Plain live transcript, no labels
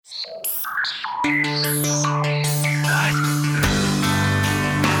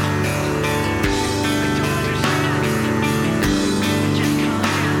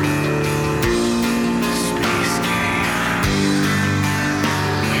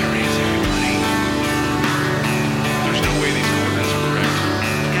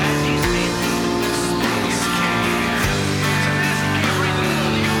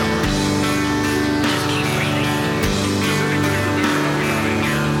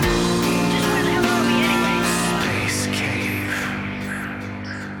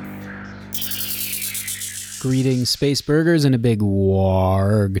Greetings, Space Burgers, and a big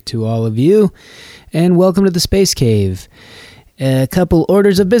warg to all of you, and welcome to the Space Cave. A couple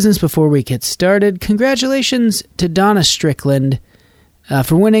orders of business before we get started. Congratulations to Donna Strickland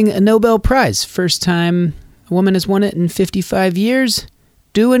for winning a Nobel Prize. First time a woman has won it in 55 years.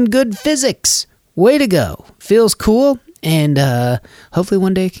 Doing good physics. Way to go. Feels cool, and hopefully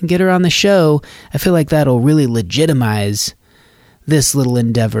one day I can get her on the show. I feel like that'll really legitimize this little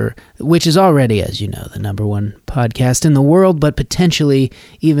endeavor, which is already, as you know, the number one podcast in the world, but potentially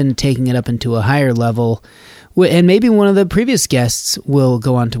even taking it up into a higher level. And maybe one of the previous guests will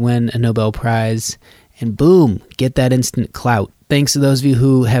go on to win a Nobel Prize, and boom, get that instant clout. Thanks to those of you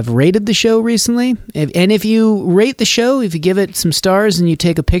who have rated the show recently. And if you rate the show, if you give it some stars and you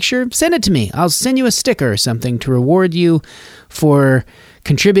take a picture, send it to me. I'll send you a sticker or something to reward you for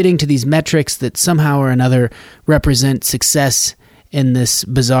contributing to these metrics that somehow or another represent success in this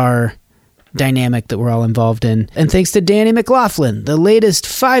bizarre dynamic that we're all involved in. And thanks to Danny McLaughlin, the latest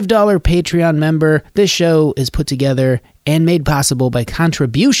 $5 Patreon member. This show is put together and made possible by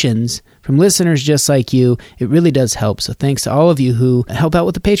contributions from listeners just like you. It really does help. So thanks to all of you who help out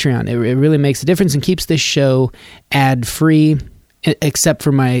with the Patreon. It really makes a difference and keeps this show ad-free, except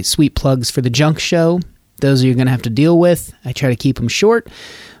for my sweet plugs for the junk show. Those are you're going to have to deal with. I try to keep them short.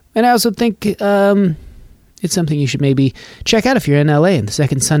 And I also think it's something you should maybe check out if you're in LA on the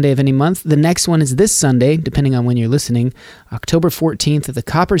second Sunday of any month. The next one is this Sunday, depending on when you're listening, October 14th at the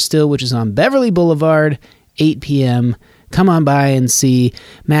Copper Still, which is on Beverly Boulevard, 8 p.m. Come on by and see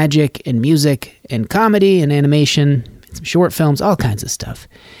magic and music and comedy and animation, and some short films, all kinds of stuff.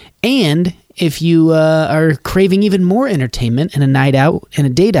 And if you are craving even more entertainment and a night out and a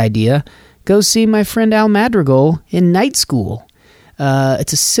date idea, go see my friend Al Madrigal in Night School.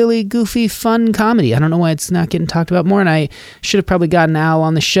 It's a silly, goofy, fun comedy. I don't know why it's not getting talked about more, and I should have probably gotten Al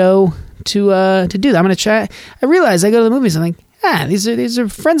on the show to do that. I'm going to try. I realize I go to the movies and I'm like, these are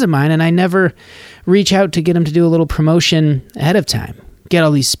friends of mine, and I never reach out to get them to do a little promotion ahead of time. Get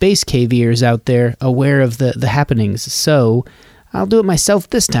all these space cave ears out there aware of the happenings. So I'll do it myself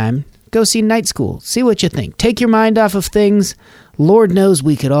this time. Go see Night School. See what you think. Take your mind off of things. Lord knows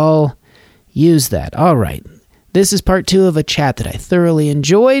we could all use that. All right. This is part 2 of a chat that I thoroughly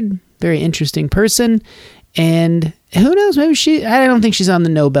enjoyed. Very interesting person. And who knows, maybe I don't think she's on the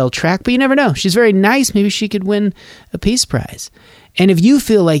Nobel track, but you never know. She's very nice. Maybe she could win a Peace Prize. And if you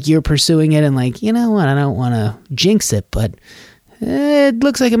feel like you're pursuing it and like, you know what, I don't want to jinx it, but it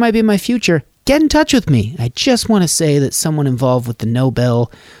looks like it might be in my future, get in touch with me. I just want to say that someone involved with the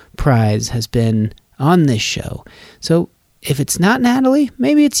Nobel Prize has been on this show. So if it's not Natalie,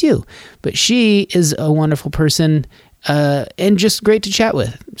 maybe it's you. But she is a wonderful person and just great to chat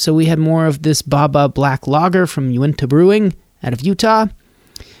with. So we had more of this Baba Black Lager from Uinta Brewing out of Utah.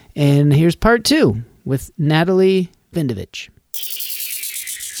 And here's part 2 with Natalie Vindivich.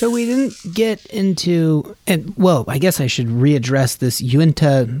 So we didn't get into, and well, I guess I should readdress this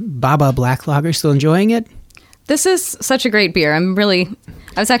Uinta Baba Black Lager. Still enjoying it? This is such a great beer. I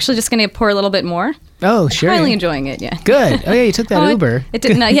was actually just going to pour a little bit more. Oh, sure. Highly enjoying it, yeah. Good. Oh, yeah, you took that Uber. It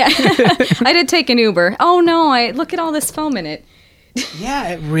did not, yeah. I did take an Uber. Oh, no, look at all this foam in it. Yeah,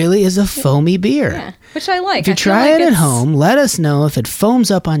 it really is a foamy beer. Yeah, which I like. If you try it at home, let us know if it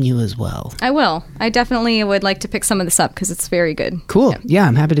foams up on you as well. I will. I definitely would like to pick some of this up because it's very good. Cool. Yeah,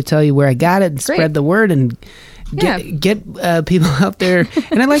 I'm happy to tell you where I got it and spread the word and get people out there.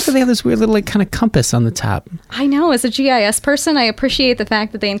 And I like that they have this weird little kind of compass on the top. I know. As a GIS person, I appreciate the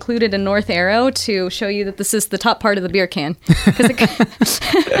fact that they included a north arrow to show you that this is the top part of the beer can.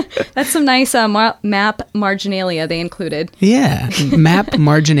 That's some nice map marginalia they included. Yeah. Map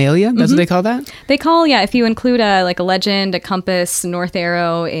marginalia? That's what they call that? They call, if you include a legend, a compass, north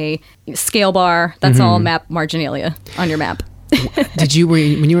arrow, a scale bar, that's all map marginalia on your map.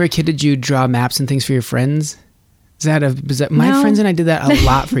 When you were a kid, did you draw maps and things for your friends? My friends and I did that a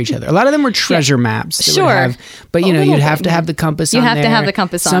lot for each other. A lot of them were treasure maps. Sure. But you'd have to have the compass on there. You have to have the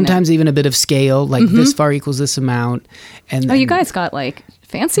compass on Sometimes even a bit of scale, like this far equals this amount. And you guys got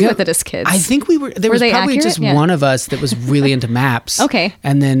fancy with it as kids. I think there was probably accurate? just one of us that was really into maps. Okay.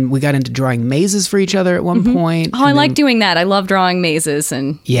 And then we got into drawing mazes for each other at one point. Oh, I like doing that. I love drawing mazes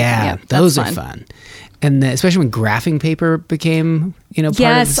and those are fun. And then, especially when graphing paper became, part of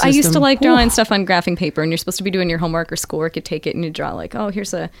the system. I used to like drawing stuff on graphing paper, and you're supposed to be doing your homework or schoolwork. You take it and you draw like, oh,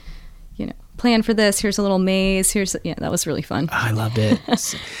 here's a, plan for this. Here's a little maze. That was really fun. Oh, I loved it.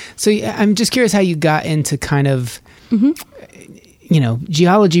 So I'm just curious how you got into kind of,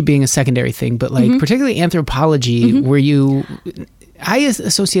 geology being a secondary thing, but like particularly anthropology, where I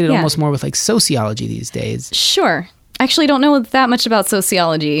associate it almost more with like sociology these days. Sure. I actually don't know that much about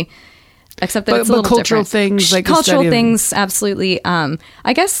sociology. Except that it's a little cultural different. things, like cultural things, absolutely.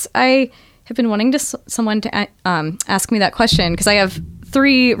 I guess I have been wanting someone to ask me that question because I have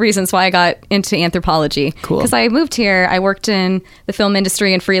 3 reasons why I got into anthropology. Cool. Because I moved here, I worked in the film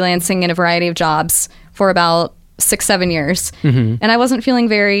industry and freelancing in a variety of jobs for about 6-7 years, and I wasn't feeling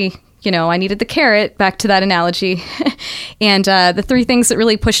very. I needed the carrot, back to that analogy. And the 3 things that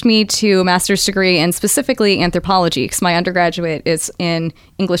really pushed me to a master's degree, and specifically anthropology, because my undergraduate is in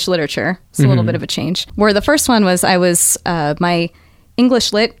English literature. It's a little bit of a change. Where the first one was my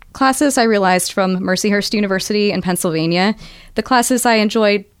English lit classes, I realized from Mercyhurst University in Pennsylvania. The classes I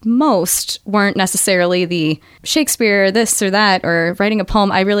enjoyed most weren't necessarily the Shakespeare, this or that, or writing a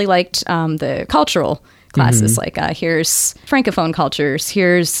poem. I really liked the cultural classes, like here's Francophone cultures,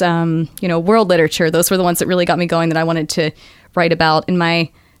 here's world literature. Those were the ones that really got me going, that I wanted to write about. And my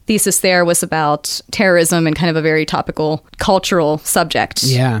thesis there was about terrorism and kind of a very topical cultural subject.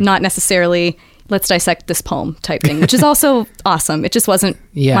 Yeah. Not necessarily let's dissect this poem type thing, which is also awesome. It just wasn't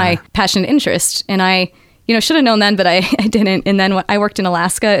my passion and interest. And I should have known then, but I didn't. And then I worked in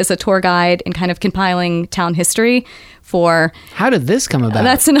Alaska as a tour guide and kind of compiling town history for... How did this come about?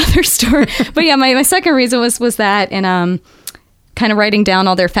 That's another story. But yeah, my second reason was that, and kind of writing down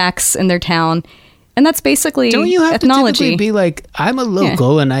all their facts in their town. And that's basically ethnology. Don't you have to typically be like, I'm a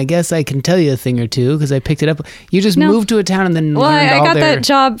local and I guess I can tell you a thing or two because I picked it up? You just moved to a town and then learned I all got their... that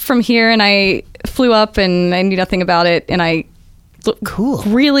job from here and I flew up and I knew nothing about it, and I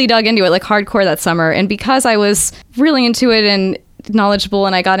really dug into it like hardcore that summer. And because I was really into it and knowledgeable,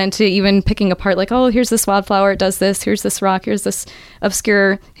 and I got into even picking apart like, oh, here's this wildflower, it does this, here's this rock, here's this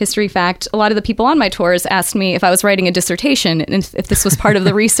obscure history fact. A lot of the people on my tours asked me if I was writing a dissertation and if this was part of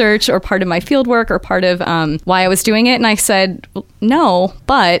the research or part of my field work or part of why I was doing it. And I said, no,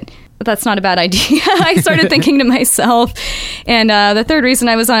 but that's not a bad idea. I started thinking to myself. And the third reason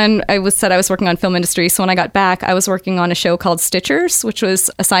I was working on film industry. So when I got back, I was working on a show called Stitchers, which was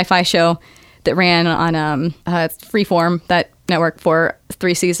a sci-fi show that ran on Freeform, that network, for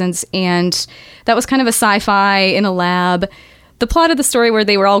 3 seasons. And that was kind of a sci-fi in a lab. The plot of the story where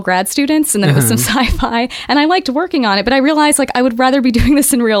they were all grad students and then it was some sci-fi, and I liked working on it, but I realized like I would rather be doing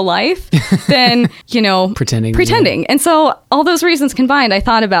this in real life than, pretending. Yeah. And so all those reasons combined, I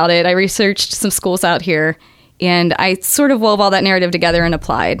thought about it. I researched some schools out here and I sort of wove all that narrative together and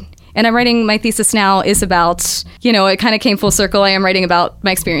applied. And I'm writing my thesis now is about, it kind of came full circle. I am writing about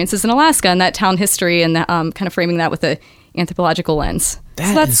my experiences in Alaska and that town history and kind of framing that with a anthropological lens.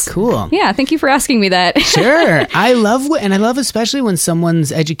 That's cool. Yeah, thank you for asking me that. Sure. I love especially when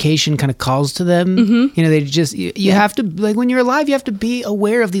someone's education kind of calls to them. They just, you have to, like when you're alive, you have to be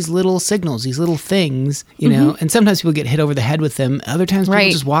aware of these little signals, these little things, and sometimes people get hit over the head with them. Other times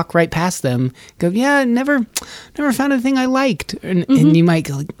people just walk right past them, go, yeah, never found anything I liked. And you might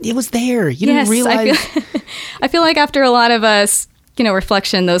go, it was there. You didn't realize. I feel like after a lot of us,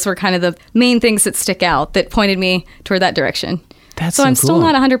 reflection, those were kind of the main things that stick out that pointed me toward that direction. That's so I'm cool. still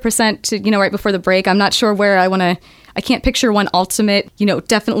not 100% to, right before the break. I'm not sure where I can't picture one ultimate,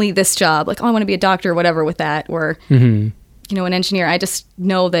 definitely this job. Like, oh, I want to be a doctor or whatever with that. Or, an engineer. I just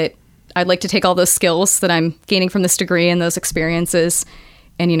know that I'd like to take all those skills that I'm gaining from this degree and those experiences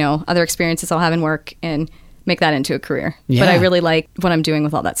and, other experiences I'll have in work and make that into a career. Yeah. But I really like what I'm doing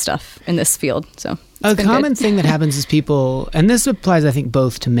with all that stuff in this field. So a common thing that happens is people, and this applies, I think,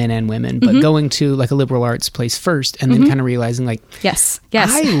 both to men and women, but going to like a liberal arts place first and then kind of realizing like, yes,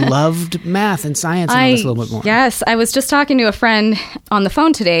 I loved math and science and all this a little bit more. Yes. I was just talking to a friend on the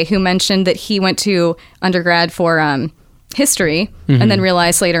phone today who mentioned that he went to undergrad for history and then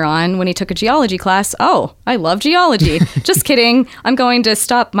realized later on when he took a geology class, oh, I love geology. Just kidding. I'm going to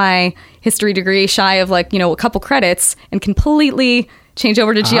stop my history degree shy of like, a couple credits and completely change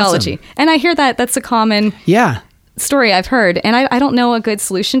over to geology. And I hear that that's a common story I've heard. And I don't know a good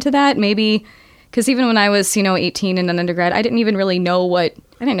solution to that. Maybe because even when I was, 18 in an undergrad, I didn't even really know I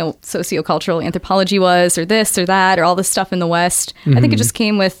didn't know sociocultural anthropology was or this or that or all this stuff in the West. I think it just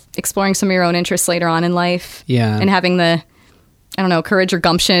came with exploring some of your own interests later on in life and having the I don't know, courage or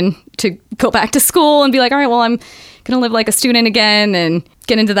gumption to go back to school and be like, all right, well, I'm going to live like a student again and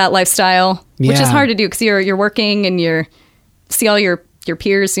get into that lifestyle, which is hard to do because you're working and you're see all your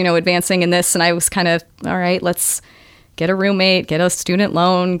peers, advancing in this. And I was kind of, all right, let's get a roommate, get a student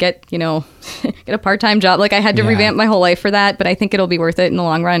loan, get a part-time job. Like I had to revamp my whole life for that, but I think it'll be worth it in the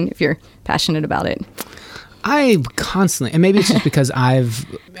long run if you're passionate about it. I constantly, and maybe it's just because I've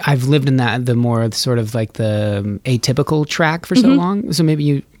lived in the more sort of like the atypical track for so long. So maybe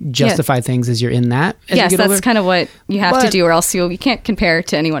you justify things as you're in that. Yes, that's older. Kind of what you have to do, or else you can't compare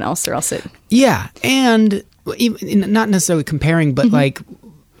to anyone else, or else it. Yeah, and even, not necessarily comparing, but like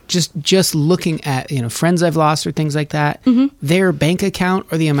just looking at friends I've lost or things like that. Their bank account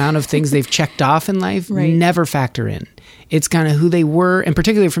or the amount of things they've checked off in life never factor in. It's kind of who they were, and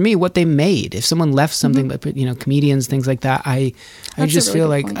particularly for me, what they made. If someone left something, but comedians, things like that, I just feel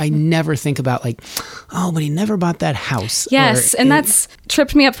like I never think about like, oh, but he never bought that house. Yes, and that's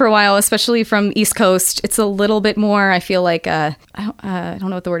tripped me up for a while, especially from East Coast. It's a little bit more, I feel like, I don't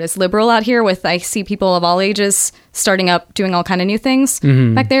know what the word is, liberal out here. I see people of all ages starting up, doing all kind of new things.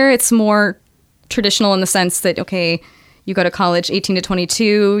 Back there, it's more traditional in the sense that, okay, you go to college 18 to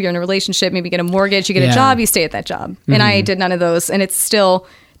 22, you're in a relationship, maybe get a mortgage, you get a job, you stay at that job. And I did none of those. And it still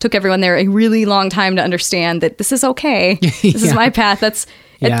took everyone there a really long time to understand that this is okay. This is my path. It's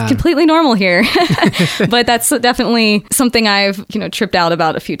completely normal here. But that's definitely something I've, tripped out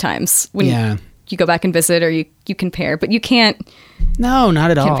about a few times when you go back and visit or you compare. But you can't. No,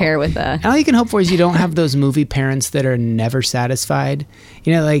 not at all. Compare with all you can hope for is you don't have those movie parents that are never satisfied.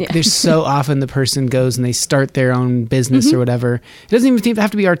 There's so often the person goes and they start their own business or whatever. It doesn't even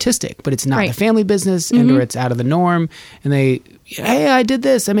have to be artistic, but it's not the family business or it's out of the norm. And hey, I did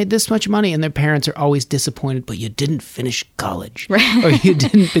this, I made this much money. And their parents are always disappointed, but you didn't finish college or you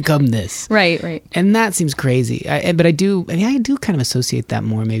didn't become this. Right. And that seems crazy. But I do kind of associate that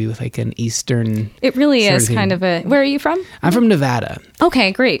more maybe with like an Eastern. It really is kind of where are you from? I'm from Nevada.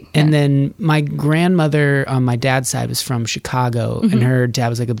 Okay, great. And then my grandmother on my dad's side was from Chicago, and her dad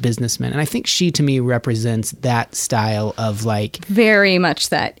was like a businessman. And I think she, to me, represents that style of like... Very much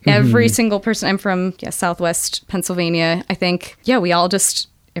that. Every single person... I'm from Southwest Pennsylvania, I think. Yeah, we all just...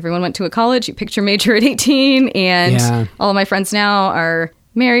 Everyone went to a college. You picked your major at 18. And all of my friends now are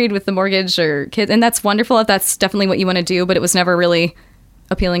married with the mortgage or kids. And that's wonderful if that's definitely what you want to do. But it was never really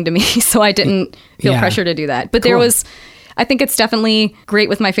appealing to me. So I didn't feel pressure to do that. But there was... I think it's definitely great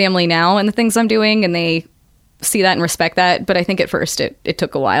with my family now and the things I'm doing, and they see that and respect that. But I think at first it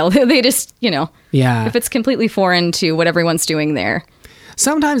took a while. They just, if it's completely foreign to what everyone's doing there.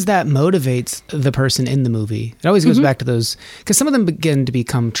 Sometimes that motivates the person in the movie. It always goes back to those, because some of them begin to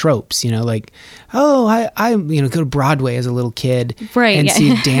become tropes, like, oh, I go to Broadway as a little kid and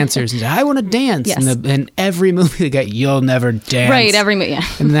see dancers and say, I want to dance. Yes. And every movie they got, you'll never dance. Right, every movie,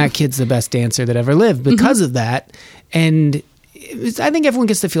 And that kid's the best dancer that ever lived because of that. And I think everyone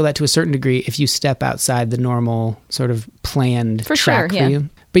gets to feel that to a certain degree if you step outside the normal sort of planned track for you.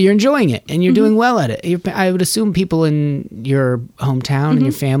 But you're enjoying it and you're doing well at it. I would assume people in your hometown and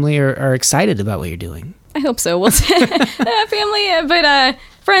your family are excited about what you're doing. I hope so. Well, family, but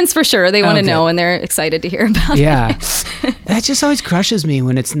friends for sure. They want to know and they're excited to hear about it. That just always crushes me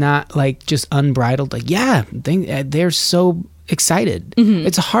when it's not like just unbridled. Like, they're so excited.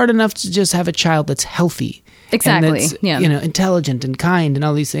 It's hard enough to just have a child that's healthy. Exactly. And that's, intelligent and kind and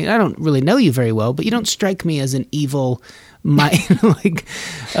all these things. I don't really know you very well, but you don't strike me as an evil,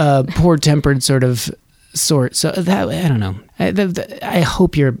 poor-tempered sort. So that, I don't know. I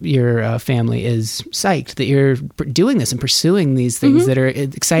hope your family is psyched that you're doing this and pursuing these things that are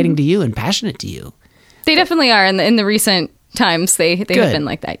exciting to you and passionate to you. They definitely are. In the recent times, they have been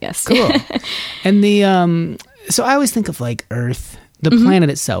like that. Yes. Cool. And so I always think of like Earth. The planet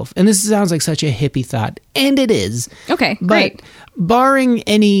itself. And this sounds like such a hippie thought. And it is. Okay, great. But barring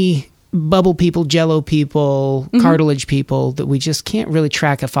any bubble people, jello people, cartilage people that we just can't really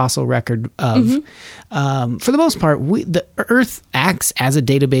track a fossil record of, for the most part, the Earth acts as a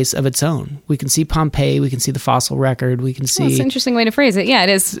database of its own. We can see Pompeii. We can see the fossil record. We can see... That's an interesting way to phrase it. Yeah, it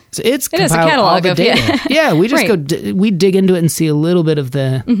is. It is a catalog of data. Yeah, we just we dig into it and see a little bit of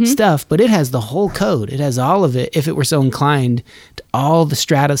the stuff, but it has the whole code. It has all of it, if it were so inclined, to all the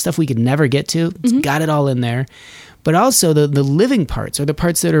strata, stuff we could never get to. It's got it all in there. But also the living parts are the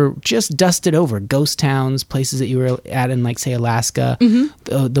parts that are just dusted over. Ghost towns, places that you were at in, like, say, Alaska.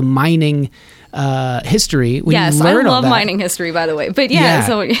 The mining history. Yes, I love mining history, by the way. But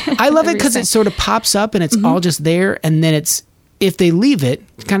so I love it because it sort of pops up and it's all just there. And then if they leave it,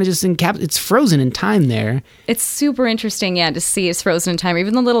 kind of just it's frozen in time there. It's super interesting, to see it's frozen in time.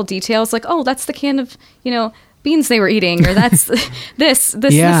 Even the little details, like, oh, that's the can of, beans they were eating, or that's this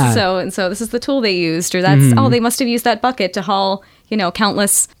is so, and so this is the tool they used, or that's, they must have used that bucket to haul,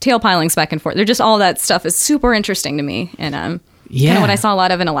 countless tail pilings back and forth. They're just, all that stuff is super interesting to me. And kind of what I saw a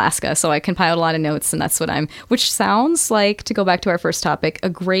lot of in Alaska. So I compiled a lot of notes, and that's what which sounds like, to go back to our first topic, a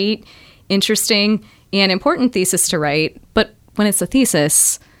great, interesting, and important thesis to write. But when it's a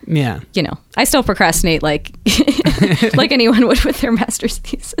thesis, I still procrastinate like anyone would with their master's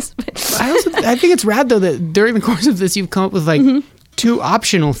thesis. I think it's rad though that during the course of this you've come up with like 2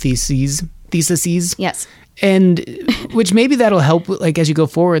 optional theses. Yes. And which maybe that'll help like as you go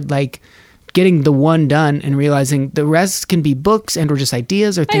forward, like getting the one done and realizing the rest can be books and or just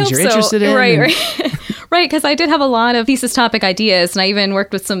ideas or things you're interested in. Right. Right, because I did have a lot of thesis topic ideas, and I even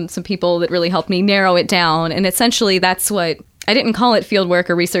worked with some people that really helped me narrow it down. And essentially that's what, I didn't call it field work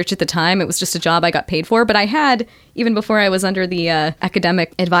or research at the time. It was just a job I got paid for. But I had, even before I was under the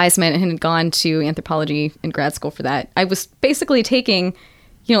academic advisement and had gone to anthropology in grad school for that, I was basically taking,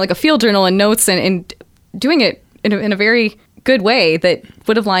 like a field journal and notes and doing it in a very good way that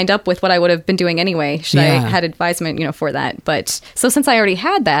would have lined up with what I would have been doing anyway, should I had advisement, for that. But so since I already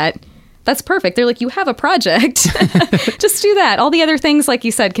had that, that's perfect. They're like, you have a project. Just do that. All the other things, like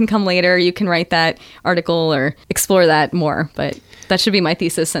you said, can come later. You can write that article or explore that more. But that should be my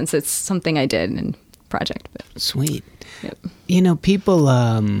thesis since it's something I did in project. But. Sweet. Yep. People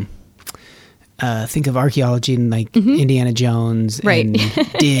think of archaeology and like Indiana Jones and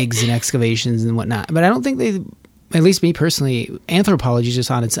digs and excavations and whatnot. But I don't think at least me personally, anthropology just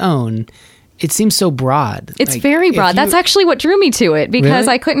on its own, it seems so broad. It's like, very broad. That's actually what drew me to it, because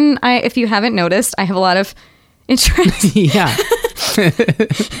really? if you haven't noticed, I have a lot of interest. Yeah.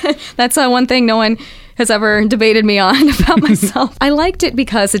 That's one thing no one has ever debated me on about myself. I liked it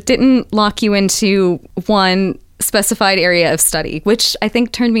because it didn't lock you into one specified area of study, which I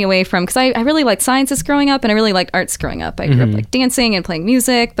think turned me away from, because I really liked sciences growing up, and I really liked arts growing up. I grew up like dancing and playing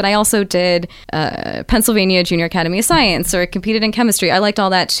music, but I also did Pennsylvania Junior Academy of Science, or competed in chemistry. I liked all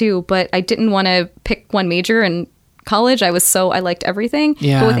that too, but I didn't want to pick one major in college. I liked everything.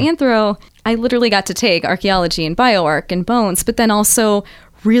 Yeah. But with anthro, I literally got to take archaeology and bioarch and bones, but then also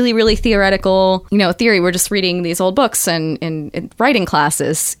really, really theoretical, theory. We're just reading these old books and writing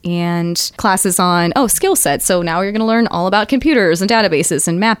classes and classes on, skill sets. So now you're going to learn all about computers and databases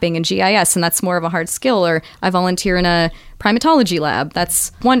and mapping and GIS, and that's more of a hard skill. Or I volunteer in a primatology lab.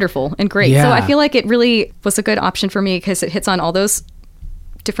 That's wonderful and great. Yeah. So I feel like it really was a good option for me because it hits on all those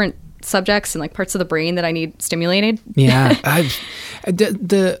different subjects and like parts of the brain that I need stimulated. Yeah.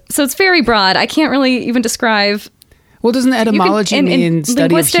 So it's very broad. I can't really even describe. Well, doesn't etymology mean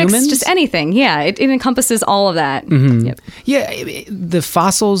study of humans? Just anything. Yeah, it encompasses all of that. Mm-hmm. Yep. Yeah, the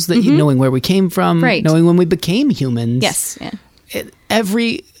fossils, that knowing where we came from, knowing when we became humans. Yes. Yeah.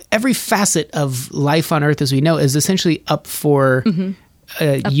 Every facet of life on Earth as we know is essentially up for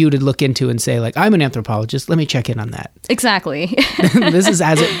you to look into and say, like, I'm an anthropologist. Let me check in on that. Exactly. This is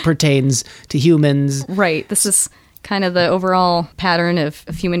as it pertains to humans. Right. This is kind of the overall pattern of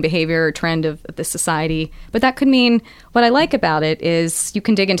human behavior or trend of this society. But that could mean, what I like about it is you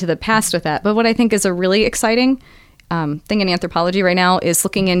can dig into the past with that. But what I think is a really exciting thing in anthropology right now is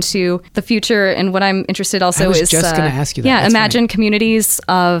looking into the future. And what I'm interested also is just going to ask you that. Yeah, imagine communities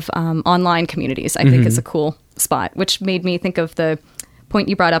of online communities, I think is a cool spot, which made me think of the point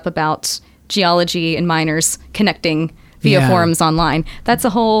you brought up about geology and miners connecting via forums online. That's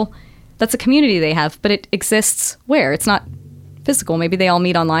a community they have, but it exists where? It's not physical. Maybe they all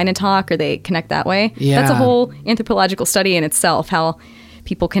meet online and talk, or they connect that way. Yeah. That's a whole anthropological study in itself, how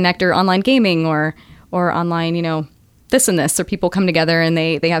people connect, or online gaming, or online, this and this, or people come together and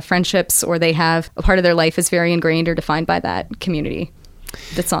they have friendships, or they have a part of their life is very ingrained or defined by that community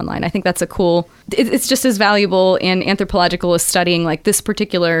that's online. I think that's it's just as valuable and anthropological as studying like this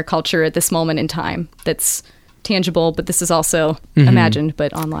particular culture at this moment in time that's tangible, but this is also imagined,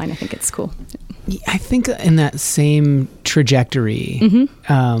 but online. I think it's cool. I think in that same trajectory,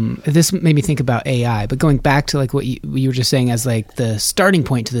 this made me think about AI, but going back to like what you were just saying as like the starting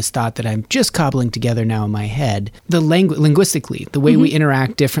point to this thought that I'm just cobbling together now in my head, the linguistically, the way we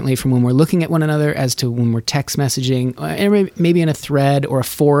interact differently from when we're looking at one another as to when we're text messaging, and maybe in a thread or a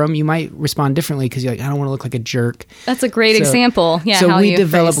forum, you might respond differently because you're like, I don't want to look like a jerk. That's a great example. Yeah. So we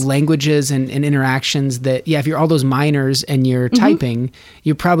develop languages and interactions that, if you're all those minors and you're typing,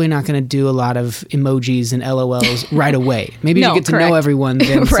 you're probably not going to do a lot of emojis and LOLs right away. Maybe you get to know everyone,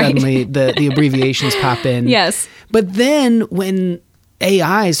 then suddenly the abbreviations pop in. Yes. But then when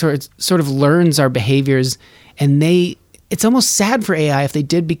AI sort of learns our behaviors, and it's almost sad for AI if they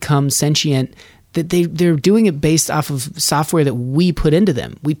did become sentient, that they're doing it based off of software that we put into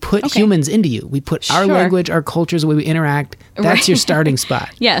them. We put humans into you. We put our language, our cultures, the way we interact. That's your starting spot.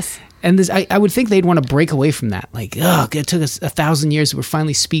 Yes. And this, I would think they'd want to break away from that. Like, it took us 1,000 years. We're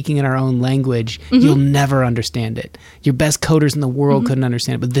finally speaking in our own language. You'll never understand it. Your best coders in the world couldn't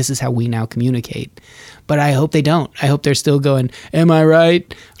understand it, but this is how we now communicate. But I hope they don't. I hope they're still going, am I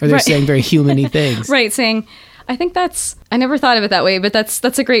right? Or they're saying very human-y things. Right, saying... I think I never thought of it that way, but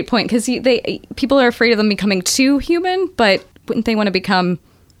that's a great point, because people are afraid of them becoming too human, but wouldn't they want to become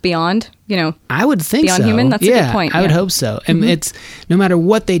beyond, I would think beyond so. human? That's a good point. I would hope so. And it's no matter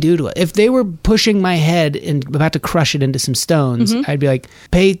what they do to it. If they were pushing my head and about to crush it into some stones, I'd be like,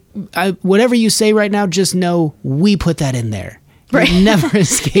 whatever you say right now, just know we put that in there. Right. Never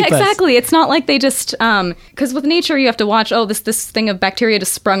escape us. Exactly. It's not like they just, because with nature you have to watch, this thing of bacteria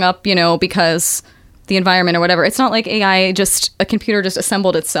just sprung up, because... the environment or whatever. It's not like AI a computer just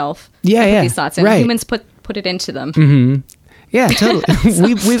assembled itself. Put these thoughts in. Right. Humans put it into them. Mm-hmm. Yeah, totally.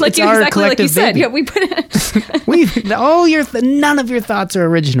 It's our collective like you said. baby. Yeah, we put it. None of your thoughts are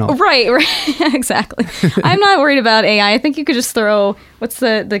original. Right. Exactly. I'm not worried about AI. I think you could just throw, what's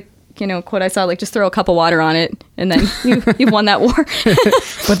the quote I saw, like just throw a cup of water on it and then you've won that war.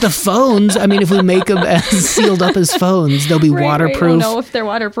 But the phones, if we make them as sealed up as phones, they'll be waterproof. Right. Oh no, if they're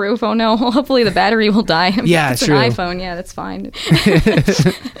waterproof, oh no. Well, hopefully the battery will die. Yeah, it's true. an iPhone, yeah, that's fine.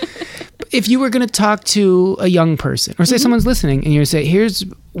 If you were going to talk to a young person, or say someone's listening, and you're say, here's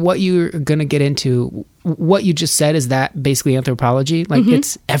what you're going to get into, what you just said is that basically anthropology, like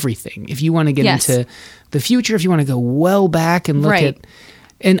it's everything. If you want to get into the future, if you want to go well back and look at...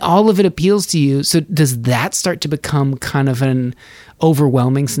 And all of it appeals to you. So does that start to become kind of an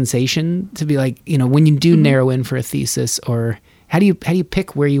overwhelming sensation to be like, when you do narrow in for a thesis, or how do you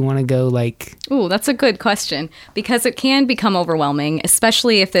pick where you want to go? Like, ooh, that's a good question, because it can become overwhelming,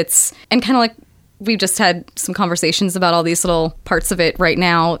 especially if it's, and kind of like we've just had some conversations about all these little parts of it right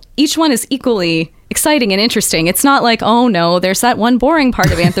now. Each one is equally exciting and interesting. It's not like, oh no, there's that one boring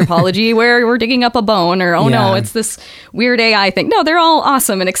part of anthropology where we're digging up a bone, or no, it's this weird AI thing. No, they're all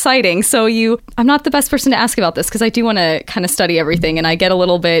awesome and exciting. So I'm not the best person to ask about this, because I do want to kind of study everything, and I get a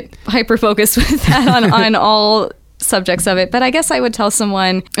little bit hyper-focused with that on all subjects of it. But I guess I would tell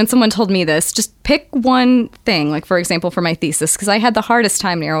someone, and someone told me this, just pick one thing, like for example for my thesis, because I had the hardest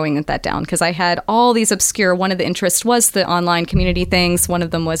time narrowing that down, because I had all these obscure, one of the interests was the online community things, one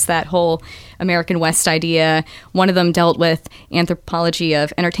of them was that whole American West idea, one of them dealt with anthropology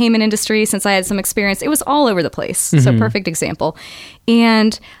of entertainment industry, since I had some experience. It was all over the place. So perfect example.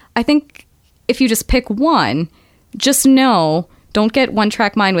 And I think if you just pick one, just know, don't get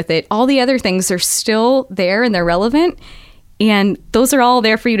one-track mind with it. All the other things are still there and they're relevant. And those are all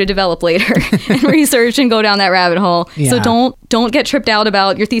there for you to develop later and research and go down that rabbit hole. Yeah. So don't get tripped out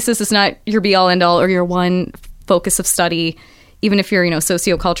about your thesis is not your be-all, end-all or your one focus of study, even if you're,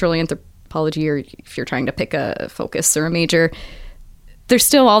 sociocultural anthropology, or if you're trying to pick a focus or a major. There's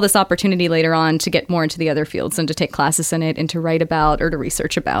still all this opportunity later on to get more into the other fields and to take classes in it and to write about or to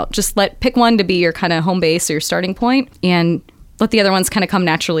research about. Just pick one to be your kind of home base or your starting point, and let the other ones kind of come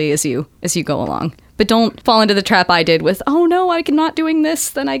naturally as you go along. But don't fall into the trap I did with, oh no, I'm not doing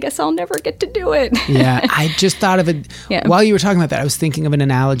this, then I guess I'll never get to do it. Yeah, I just thought of it. Yeah. While you were talking about that, I was thinking of an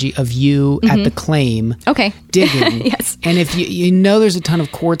analogy of you at the claim digging. Yes. And if you know there's a ton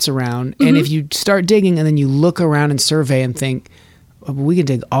of quartz around, and if you start digging and then you look around and survey and think, we can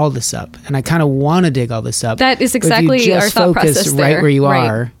dig all this up, and I kind of want to dig all this up. That is exactly our thought process there. Right where you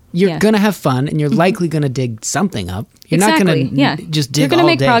are. You're going to have fun, and you're likely going to dig something up. You're not going to just dig all day. You're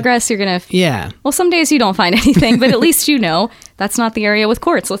going to make progress. You're going to... Yeah. Well, some days you don't find anything, but at least that's not the area with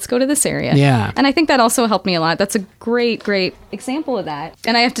quartz. Let's go to this area. Yeah. And I think that also helped me a lot. That's a great, great example of that.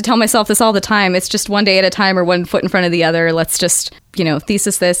 And I have to tell myself this all the time. It's just one day at a time, or one foot in front of the other. Let's just,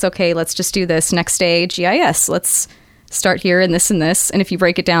 thesis this. Okay, let's just do this. Next day, GIS. Let's start here and this and this. And if you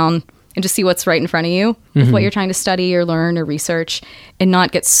break it down and just see what's right in front of you with what you're trying to study or learn or research, and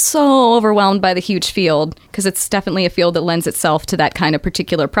not get so overwhelmed by the huge field, because it's definitely a field that lends itself to that kind of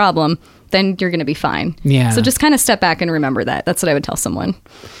particular problem, then you're going to be fine. Yeah. So just kind of step back and remember that. That's what I would tell someone.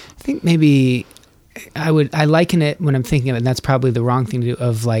 I think maybe I liken it when I'm thinking of it, and that's probably the wrong thing to do,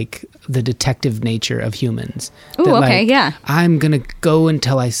 of like the detective nature of humans. Oh, okay, yeah. I'm going to go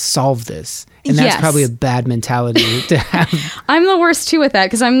until I solve this. And that's probably a bad mentality to have. I'm the worst too with that,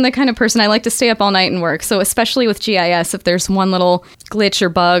 because I'm the kind of person, I like to stay up all night and work. So especially with GIS, if there's one little glitch or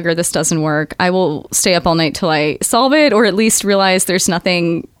bug or this doesn't work, I will stay up all night till I solve it, or at least realize there's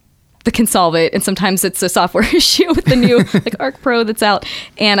nothing that can solve it. And sometimes it's a software issue with the new like Arc Pro that's out,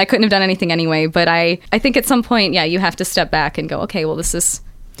 and I couldn't have done anything anyway. But I think at some point, you have to step back and go, okay, well, this is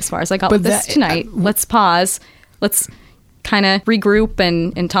as far as I got with this tonight. Let's pause. Let's kind of regroup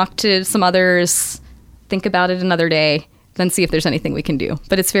and talk to some others, think about it another day, then see if there's anything we can do.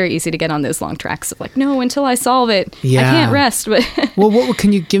 But it's very easy to get on those long tracks of like, no, until I solve it, I can't rest. But well,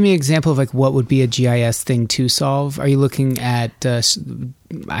 can you give me an example of like what would be a GIS thing to solve? Are you looking at, I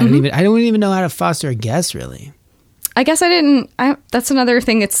don't even know how to foster a guess, really. I guess that's another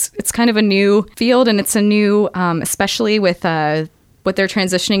thing. It's kind of a new field, and it's a new, especially with what they're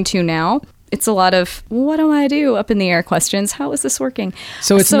transitioning to now. It's a lot of, what do I do? Up in the air questions. How is this working?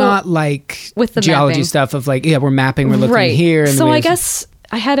 So it's not like with the geology mapping stuff of like, we're mapping, we're looking here. And so I guess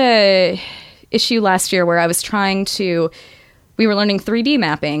I had a issue last year where I was we were learning 3D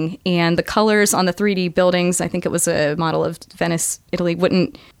mapping, and the colors on the 3D buildings, I think it was a model of Venice, Italy,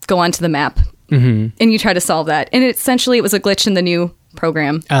 wouldn't go onto the map. Mm-hmm. And you try to solve that. And essentially it was a glitch in the new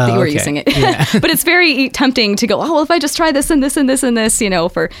program that you were using it. Yeah. But it's very tempting to go, well, if I just try this and this and this and this,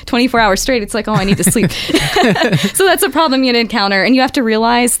 for 24 hours straight, it's like, I need to sleep. So that's a problem you'd encounter. And you have to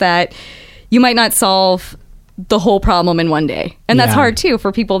realize that you might not solve the whole problem in one day. And that's hard too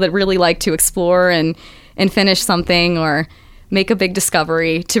for people that really like to explore and finish something or make a big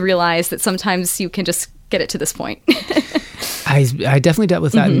discovery, to realize that sometimes you can just get it to this point. I definitely dealt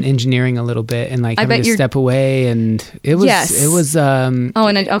with that in engineering a little bit, and like having to step away, and it was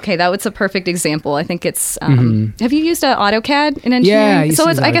that was a perfect example. I think it's have you used AutoCAD in engineering? Yeah, so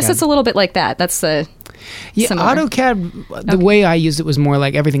I guess it's a little bit like that. That's the similar. AutoCAD, the way I used it was more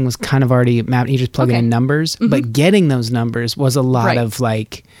like everything was kind of already mapped. You just plug in numbers, but getting those numbers was a lot of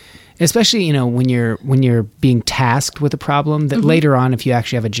like, especially, when you're being tasked with a problem that later on, if you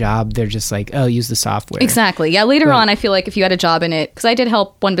actually have a job, they're just like, oh, use the software. Exactly. Yeah. Later on, I feel like if you had a job in it, because I did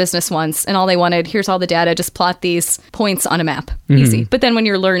help one business once, and all they wanted, here's all the data, just plot these points on a map. Easy. But then when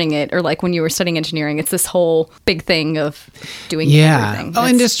you're learning it, or like when you were studying engineering, it's this whole big thing of doing everything. Oh,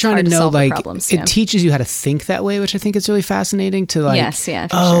 and just trying to know, like, it teaches you how to think that way, which I think is really fascinating to like,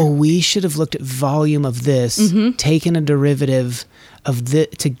 we should have looked at volume of this, taken a derivative of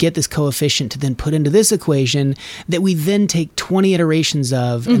to get this coefficient to then put into this equation that we then take 20 iterations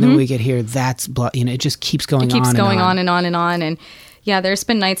of, and then we get here. It just keeps going on. It keeps going on and on and on. And yeah, there's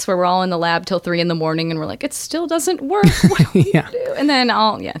been nights where we're all in the lab till 3 a.m. and we're like, it still doesn't work. What do we do? And then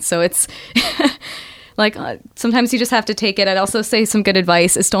so it's like sometimes you just have to take it. I'd also say some good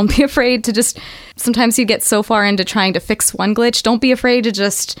advice is don't be afraid to just, sometimes you get so far into trying to fix one glitch. Don't be afraid to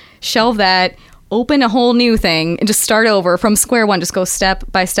just shelve that, open a whole new thing, and just start over from square one. Just go step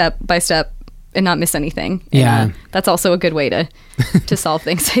by step by step and not miss anything. And, that's also a good way to solve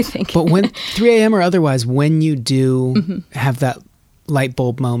things, I think. But when 3 a.m. or otherwise, when you do have that light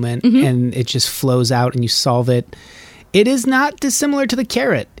bulb moment and it just flows out and you solve it, it is not dissimilar to the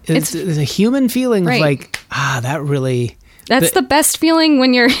carrot. It's a human feeling of like, that really... That's the best feeling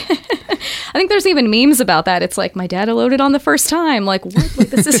when you're... I think there's even memes about that. It's like, my data loaded on the first time. Like, what? Like,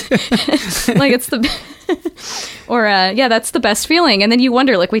 this is... like, it's the... or, that's the best feeling. And then you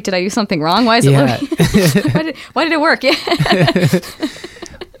wonder, like, wait, did I do something wrong? Why is it loading? Why did it work?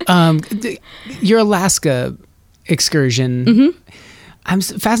 Your Alaska excursion, I'm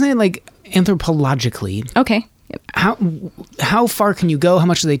fascinated, like, anthropologically. Okay. How far can you go? How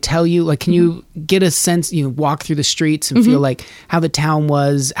much do they tell you? Like, can you get a sense, walk through the streets and feel like how the town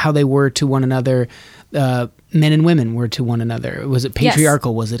was, how they were to one another, men and women were to one another? Was it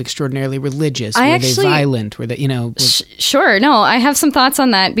patriarchal? Yes. Was it extraordinarily religious? Were they violent? Were they, Sure. No, I have some thoughts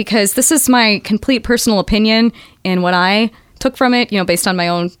on that, because this is my complete personal opinion and what I took from it, based on my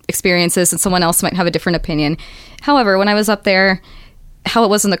own experiences, and someone else might have a different opinion. However, when I was up there, how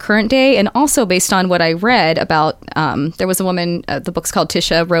it was in the current day, and also based on what I read about, there was a woman, the book's called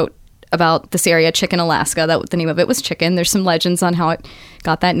Tisha, wrote about this area, Chicken, Alaska. The name of it was Chicken. There's some legends on how it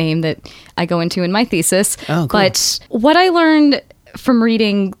got that name that I go into in my thesis. Oh, cool. But what I learned from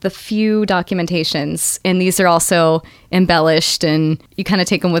reading the few documentations, and these are also embellished and you kind of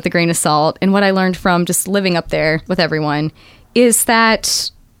take them with a grain of salt, and what I learned from just living up there with everyone is that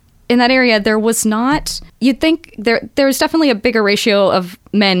in that area, there was not, you'd think there's definitely a bigger ratio of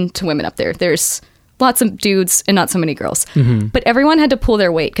men to women up there. There's lots of dudes and not so many girls. But everyone had to pull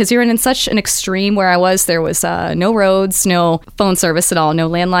their weight, because you're in such an extreme. Where I was, there was no roads, no phone service at all, no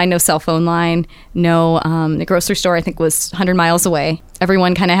landline, no cell phone line, no, the grocery store I think was 100 miles away.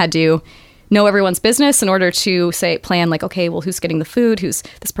 Everyone kind of had to know everyone's business in order to plan like, okay, well, who's getting the food?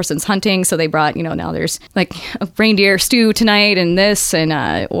 This person's hunting. So they brought, now there's like a reindeer stew tonight and this,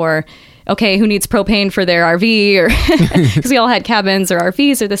 and, or, okay, who needs propane for their RV, or because we all had cabins or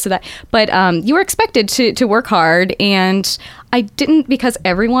RVs or this or that. But you were expected to work hard. And I didn't, because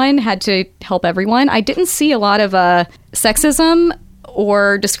everyone had to help everyone. I didn't see a lot of sexism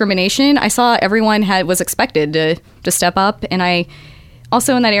or discrimination. I saw everyone was expected to step up. And I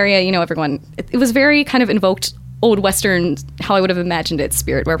also in that area, everyone, it was very kind of invoked old Western, how I would have imagined it,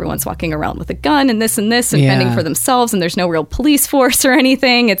 spirit, where everyone's walking around with a gun and this and fending for themselves, and there's no real police force or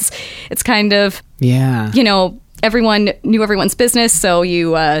anything. It's kind of, everyone knew everyone's business, so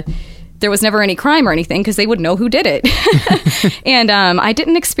there was never any crime or anything because they would know who did it. And I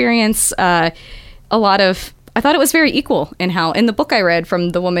didn't experience a lot of, I thought it was very equal in the book I read from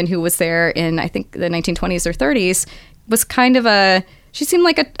the woman who was there in, I think, the 1920s or 30s, was kind of she seemed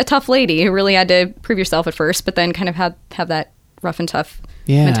like a tough lady who really had to prove yourself at first, but then kind of have that rough and tough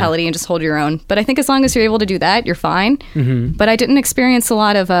mentality and just hold your own. But I think as long as you're able to do that, you're fine. Mm-hmm. But I didn't experience a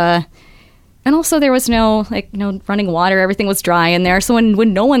lot of, and also there was no running water. Everything was dry in there. So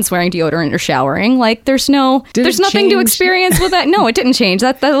when no one's wearing deodorant or showering, like there's nothing to experience with that. No, it didn't change.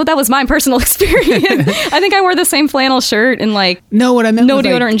 That was my personal experience. I think I wore the same flannel shirt and what I meant no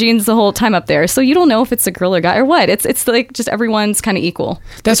deodorant and jeans the whole time up there. So you don't know if it's a girl or guy or what. It's like just everyone's kind of equal.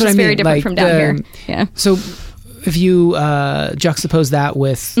 That's what I mean. Very different from down here. Yeah. So if you juxtapose that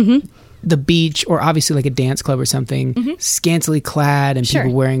with the beach, or obviously like a dance club or something, scantily clad and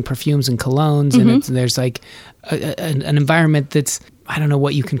people wearing perfumes and colognes, and there's like an environment that's, I don't know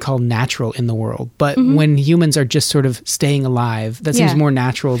what you can call natural in the world, but when humans are just sort of staying alive, that seems more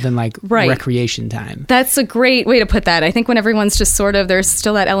natural than recreation time. That's a great way to put that. I think when everyone's just sort of, there's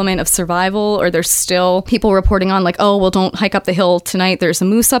still that element of survival, or there's still people reporting on don't hike up the hill tonight. There's a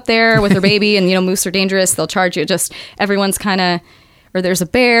moose up there with her baby, and moose are dangerous. They'll charge you. Just everyone's kind of, or there's a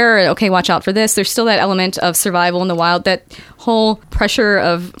bear, okay, watch out for this. There's still that element of survival in the wild, that whole pressure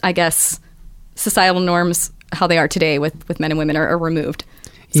of, I guess, societal norms, how they are today with men and women are removed.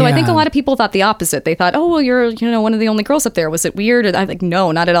 So I think a lot of people thought the opposite. They thought, oh, well, you're, one of the only girls up there. Was it weird? And I'm like,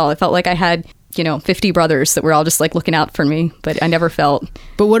 no, not at all. I felt like I had, 50 brothers that were all just looking out for me, but I never felt.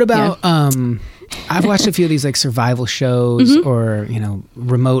 But what about, I've watched a few of these survival shows or,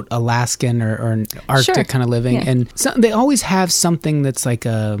 remote Alaskan or Arctic kind of living. Yeah. And they always have something that's like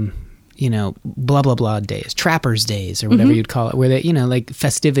blah, blah, blah days, trappers days or whatever you'd call it, where they, like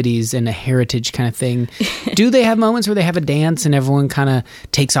festivities and a heritage kind of thing. Do they have moments where they have a dance and everyone kind of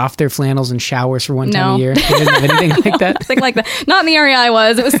takes off their flannels and showers for one time a year? They didn't have anything like that? Nothing like that. Not in the area I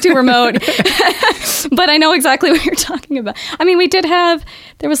was. It was too remote. But I know exactly what you're talking about. I mean,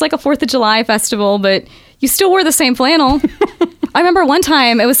 there was like a 4th of July festival, but you still wore the same flannel. I remember one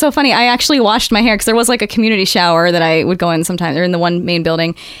time, it was so funny, I actually washed my hair because there was like a community shower that I would go in sometimes. They're in the one main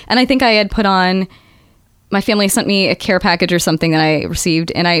building. And I think I had put on, my family sent me a care package or something that I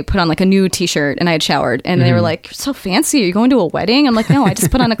received, and I put on like a new t-shirt and I had showered. And they were like, you're so fancy. Are you going to a wedding? I'm like, no, I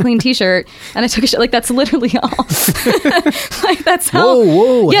just put on a clean t-shirt and I took a shower. Like, that's literally all. That's how.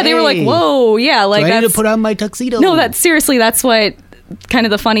 Whoa, yeah, they were like, whoa, yeah. Like, I need to put on my tuxedo. No, that's what kind of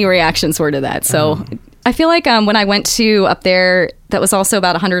the funny reactions were to that. So I feel like when I went to up there, that was also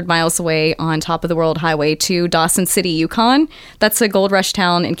about 100 miles away on top of the World Highway to Dawson City, Yukon. That's a gold rush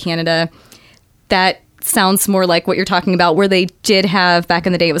town in Canada. That sounds more like what you're talking about, where they did have, back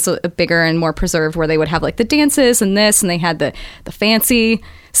in the day, it was a bigger and more preserved, where they would have like the dances and this, and they had the fancy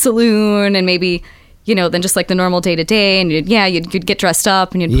saloon, and maybe, than just like the normal day to day. And you'd get dressed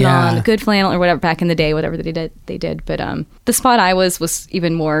up and you'd put on a good flannel or whatever back in the day, whatever they did. But the spot I was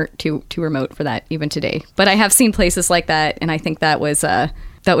even more too remote for that even today. But I have seen places like that, and I think that was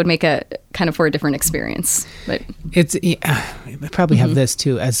that would make a kind of for a different experience. But I probably have this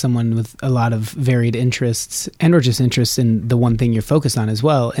too, as someone with a lot of varied interests or just interests in the one thing you're focused on as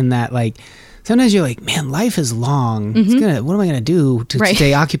well. In that, like, sometimes you're like, man, life is long. What am I going to do to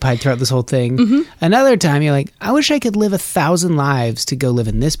stay occupied throughout this whole thing? Another time you're like, I wish I could live 1,000 lives to go live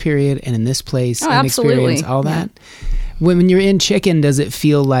in this period and in this place and experience all that. When you're in Chicken, does it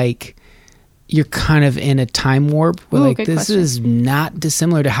feel like you're kind of in a time warp where this question is not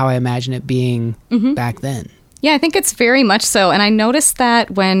dissimilar to how I imagine it being back then? Yeah, I think it's very much so. And I noticed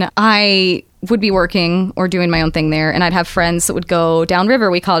that when I would be working or doing my own thing there, and I'd have friends that would go downriver,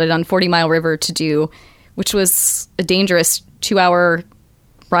 we called it, on 40 Mile River to do, which was a dangerous 2-hour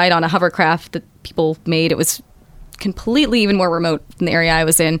ride on a hovercraft that people made. It was completely even more remote than the area I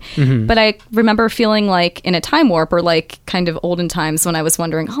was in. But I remember feeling like in a time warp, or like kind of olden times, when I was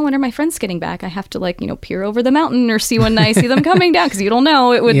wondering, when are my friends getting back? I have to peer over the mountain or see when I see them coming down, because you don't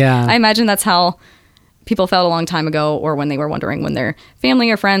know. It would. I imagine that's how people felt a long time ago, or when they were wondering when their family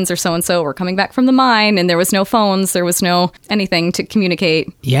or friends or so-and-so were coming back from the mine, and there was no phones, there was no anything to communicate.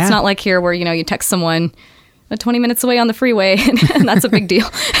 It's not like here where, you text someone 20 minutes away on the freeway and that's a big deal.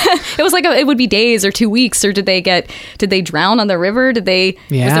 It was like it would be days or 2 weeks, or did they drown on the river? Was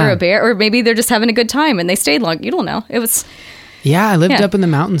there a bear? Or maybe they're just having a good time and they stayed long. You don't know. It was Yeah, I lived up in the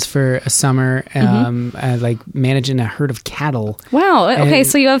mountains for a summer, like managing a herd of cattle. Wow. Okay,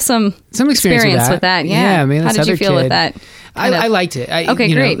 so you have some experience with that. Yeah. Man, how did you feel with that? I liked it.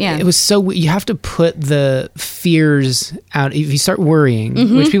 Great. Yeah. It was you have to put the fears out. If you start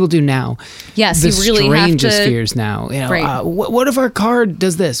worrying, which people do now. Yes, the you really have to. strangest fears now. Right. What if our car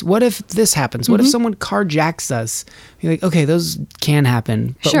does this? What if this happens? What if someone carjacks us? You're like, okay, those can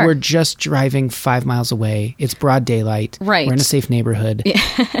happen, but we're just driving 5 miles away. It's broad daylight. Right. We're in a safe neighborhood. Yeah.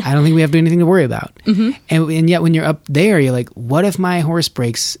 I don't think we have anything to worry about. And yet when you're up there, you're like, what if my horse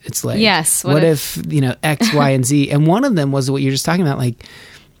breaks its leg? Yes. What if X, Y, and Z? And one of them was what you're just talking about, like,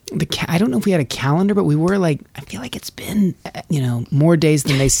 I don't know if we had a calendar, but we were like, I feel like it's been, more days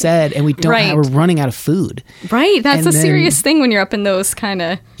than they said, and we don't we're running out of food. Right. That's a serious thing when you're up in those kind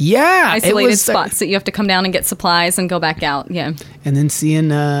of isolated spots that you have to come down and get supplies and go back out. Yeah. And then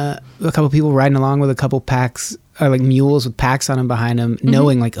seeing a couple people riding along with a couple packs, or like mules with packs on them behind them,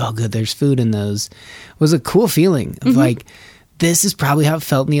 knowing like, oh, good, there's food in those, was a cool feeling of like, this is probably how it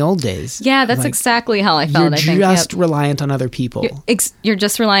felt in the old days. Yeah, that's exactly how I felt. You're just reliant on other people. You're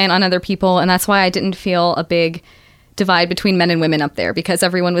just reliant on other people. And that's why I didn't feel a big divide between men and women up there, because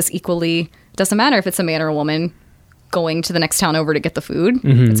everyone was equally, it doesn't matter if it's a man or a woman going to the next town over to get the food.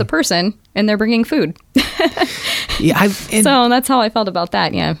 It's a person and they're bringing food. So that's how I felt about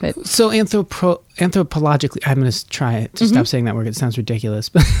that. Yeah. So anthropologically, I'm going to try to stop saying that word. It sounds ridiculous.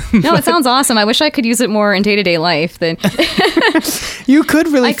 No, it sounds awesome. I wish I could use it more in day-to-day life. You could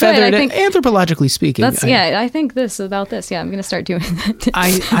really feather it, anthropologically speaking. I think this about this. Yeah, I'm going to start doing that.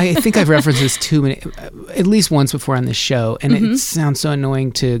 I think I've referenced this at least once before on this show, and it sounds so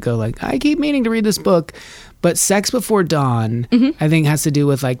annoying to go like, I keep meaning to read this book, but Sex Before Dawn, I think, has to do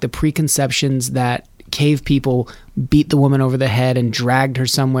with like the preconceptions that cave people beat the woman over the head and dragged her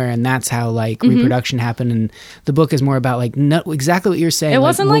somewhere, and that's how like reproduction happened. And the book is more about like exactly what you're saying. It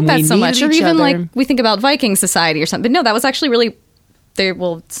wasn't like that so much, or even like we think about Viking society or something. But no, that was actually really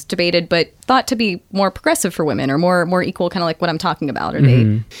it's debated, but thought to be more progressive for women, or more equal, kind of like what I'm talking about, or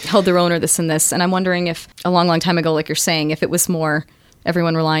they held their own, or this and this. And I'm wondering if a long time ago, like you're saying, if it was more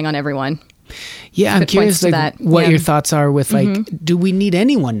everyone relying on everyone. Yeah, I'm curious like what your thoughts are with like, do we need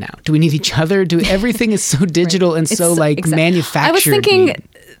anyone now? Do we need each other? Everything is so digital and so like manufactured. I was thinking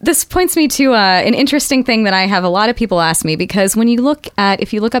this points me to an interesting thing that I have a lot of people ask me, because when you look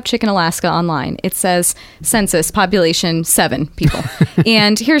up Chicken Alaska online, it says census population 7 people.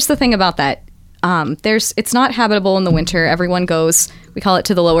 And here's the thing about that. It's not habitable in the winter. Everyone goes, we call it,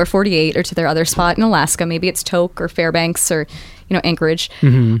 to the lower 48 or to their other spot in Alaska. Maybe it's Tok or Fairbanks or Anchorage.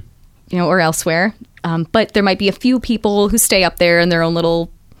 Or elsewhere. But there might be a few people who stay up there in their own little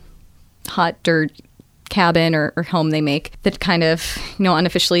hut or cabin or home they make that kind of,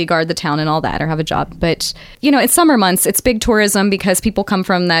 unofficially guard the town and all that, or have a job. But, in summer months, it's big tourism because people come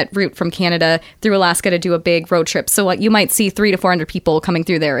from that route from Canada through Alaska to do a big road trip. So you might see 300 to 400 people coming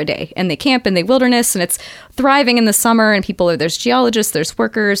through there a day, and they camp in the wilderness, and it's thriving in the summer, and there's geologists, there's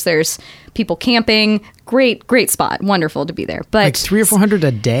workers, there's people camping. Great spot. Wonderful to be there. But like 300 or 400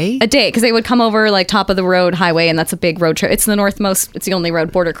 a day? A day, because they would come over like top of the road highway, and that's a big road trip. It's the northmost, it's the only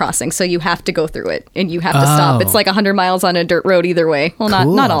road border crossing, so you have to go through it, and you have to stop. It's like 100 miles on a dirt road either way. Well,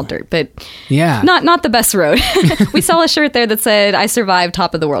 cool. not all dirt, but not the best road. We saw a shirt there that said, I survived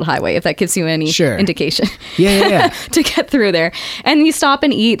top of the world highway, if that gives you any indication. Yeah. To get through there. And you stop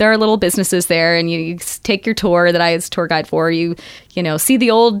and eat. There are little businesses there, and you take your tour that I was tour guide for. You see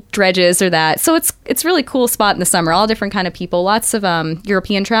the old dredges or that. So it's really cool spot in the summer. All different kind of people. Lots of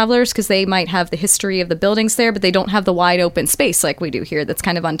European travelers, because they might have the history of the buildings there, but they don't have the wide open space like we do here. That's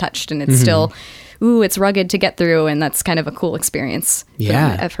kind of untouched, and it's still, it's rugged to get through, and that's kind of a cool experience.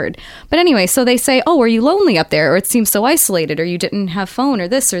 Yeah, I've heard. But anyway, so they say, oh, are you lonely up there, or it seems so isolated, or you didn't have phone, or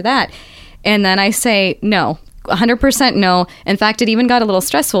this or that, and then I say no, 100% no. In fact, it even got a little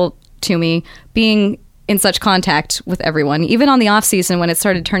stressful to me being in such contact with everyone, even on the off season when it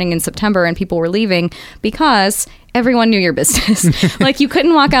started turning in September and people were leaving, because everyone knew your business. Like, you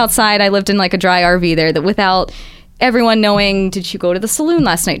couldn't walk outside. I lived in like a dry RV there, that without everyone knowing, did you go to the saloon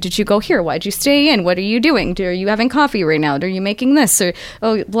last night? Did you go here? Why'd you stay in? What are you doing? Are you having coffee right now? Are you making this? Or,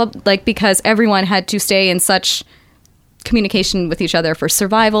 because everyone had to stay in such communication with each other for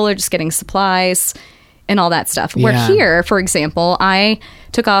survival, or just getting supplies and all that stuff. Yeah. Where here, for example, I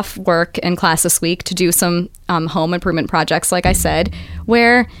took off work and class this week to do some home improvement projects, like I said,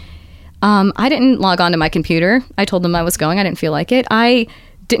 where I didn't log on to my computer. I told them I was going. I didn't feel like it. I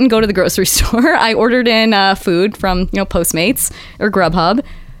didn't go to the grocery store. I ordered in food from Postmates or Grubhub.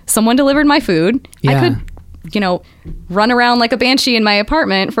 Someone delivered my food. Yeah. I could run around like a banshee in my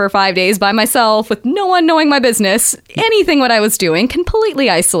apartment for 5 days by myself with no one knowing my business, anything what I was doing, completely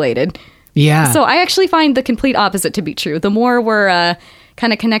isolated. Yeah. So I actually find the complete opposite to be true. The more we're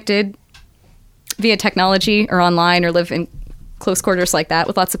kind of connected via technology or online or live in close quarters like that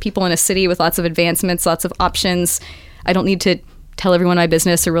with lots of people in a city with lots of advancements, lots of options. I don't need to tell everyone my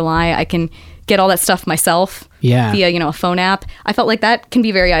business or rely. I can get all that stuff myself via, a phone app. I felt like that can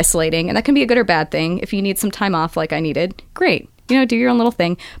be very isolating, and that can be a good or bad thing. If you need some time off like I needed, great. Do your own little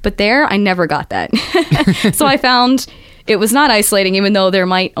thing. But there, I never got that. So I found it was not isolating, even though there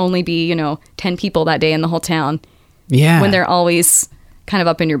might only be, 10 people that day in the whole town. Yeah. When they're always kind of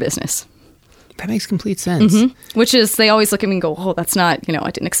up in your business. That makes complete sense. Mm-hmm. Which is, they always look at me and go, oh, that's not,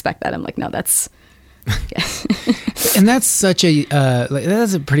 I didn't expect that. I'm like, no, that's... And that's such a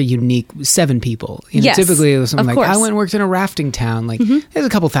that's a pretty unique 7 people. Yes, typically it was something like course. I went and worked in a rafting town. Like there's a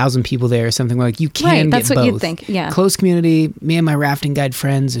couple thousand people there or something. Like you can that's get what both. You'd think. Yeah. Close community. Me and my rafting guide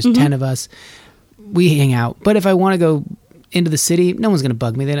friends. There's 10 of us. We hang out. But if I want to go into the city, no one's going to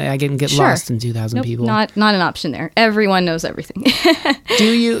bug me. Then I can get lost in 2,000 people. Not an option there. Everyone knows everything. Do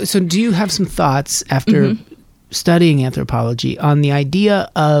you have some thoughts after studying anthropology on the idea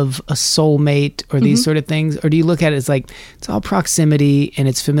of a soulmate or these sort of things, or do you look at it as like it's all proximity and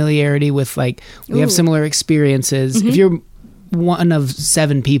it's familiarity with like we have similar experiences? If you're one of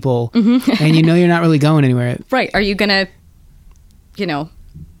 7 people and you're not really going anywhere, right? Are you gonna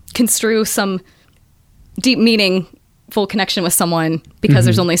construe some deep meaningful connection with someone because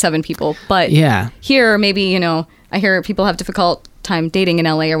there's only 7 people? But here maybe I hear people have difficult time dating in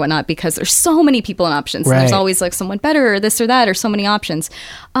LA or whatnot because there's so many people and options. Right. And there's always like someone better or this or that or so many options.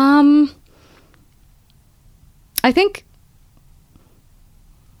 I think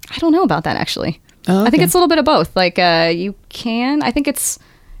I don't know about that actually. Oh, okay. I think it's a little bit of both. Like I think it's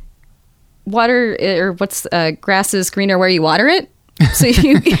water or grass is greener where you water it. So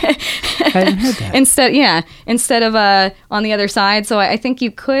you I haven't heard that. instead of on the other side. So I think you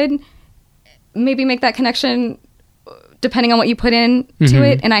could maybe make that connection depending on what you put in to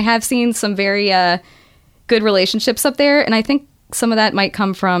it. And I have seen some very good relationships up there. And I think some of that might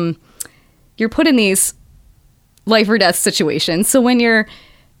come from you're put in these life or death situations. So when you're,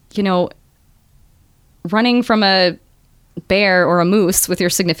 running from a bear or a moose with your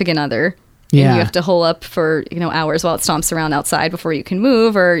significant other, and you have to hole up for, hours while it stomps around outside before you can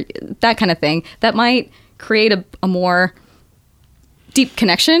move or that kind of thing, that might create a more deep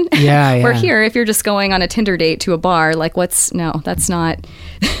connection. Where here, if you're just going on a Tinder date to a bar, like that's not.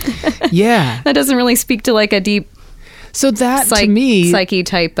 That doesn't really speak to like a deep. So that to me, psyche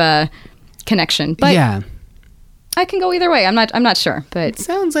type connection. But I can go either way. I'm not sure. But it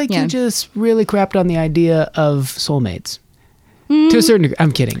sounds like you just really crapped on the idea of soulmates. To a certain degree.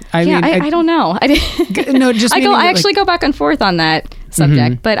 I'm kidding. I mean, I don't know. No, just I actually go back and forth on that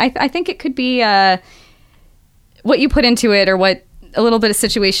subject. But I think it could be what you put into it or what. A little bit of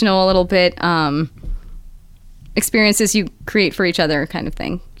situational, a little bit experiences you create for each other kind of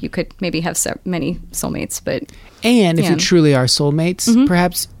thing. You could maybe have many soulmates, but... And if you truly are soulmates,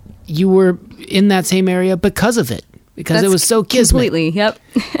 perhaps you were in that same area because of it. Because it was so kismet. Completely, yep.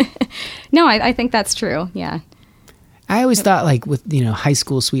 No, I think that's true, yeah. I always thought like with, high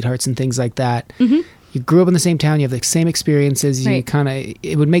school sweethearts and things like that... You grew up in the same town, you have the same experiences, you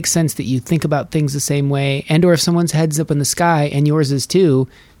it would make sense that you think about things the same way, and or if someone's head's up in the sky and yours is too,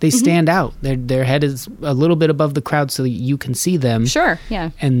 they stand out. Their head is a little bit above the crowd so you can see them. Sure,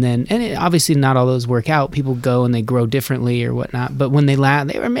 yeah. And obviously not all those work out. People go and they grow differently or whatnot, but when they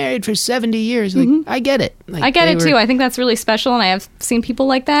were married for 70 years, like, I get it. Like, I get it too. I think that's really special, and I have seen people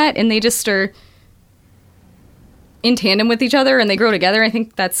like that, and they just are in tandem with each other and they grow together. I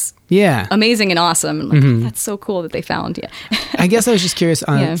think that's amazing and awesome. And like, that's so cool that they found. I guess I was just curious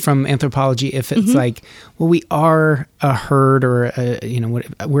from anthropology if it's like, well, we are a herd or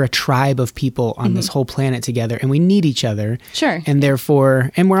we're a tribe of people on this whole planet together and we need each other. Sure. And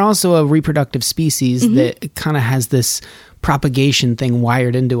therefore, and we're also a reproductive species that kind of has this propagation thing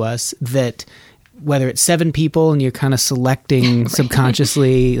wired into us that whether it's 7 people and you're kind of selecting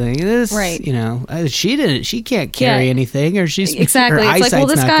subconsciously like this, she can't carry anything or she's exactly. Her it's like, well,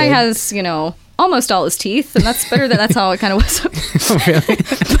 this guy good. Has, almost all his teeth and that's better than that's how it kind of was. Oh, really?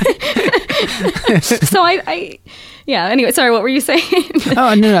 So anyway, sorry, what were you saying?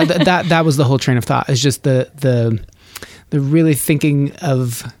 Oh, no, that was the whole train of thought. It's just the really thinking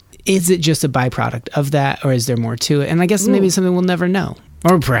of, is it just a byproduct of that or is there more to it? And I guess maybe it's something we'll never know.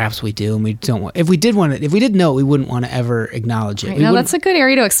 Or perhaps we do, and we don't want. If we did know, we wouldn't want to ever acknowledge it. Right, no, that's a good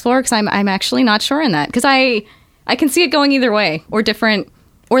area to explore because I'm actually not sure in that because I can see it going either way or different.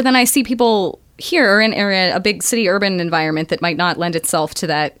 Or then I see people here or in a big city urban environment that might not lend itself to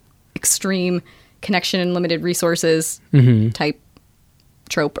that extreme connection and limited resources type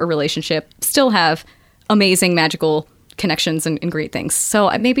trope or relationship, still have amazing magical connections and great things. So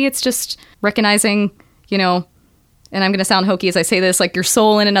maybe it's just recognizing, you know, and I'm going to sound hokey as I say this, like your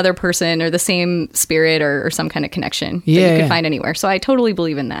soul in another person or the same spirit or some kind of connection that you can find anywhere. So I totally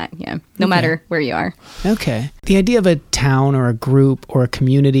believe in that. Yeah. No matter where you are. Okay. The idea of a town or a group or a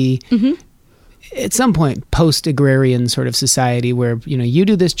community, at some point, post-agrarian sort of society where, you know, you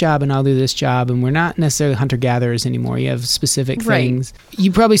do this job and I'll do this job and we're not necessarily hunter-gatherers anymore. You have specific things.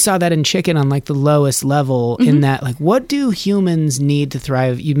 You probably saw that in chicken on like the lowest level in that, like, what do humans need to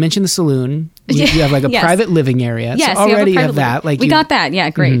thrive? You mentioned the saloon. You have like a private living area. Yes, so already you have that. Like we got that. Yeah,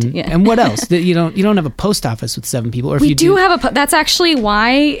 great. Yeah. And what else? You don't have a post office with 7 people. Or if we you do have that's actually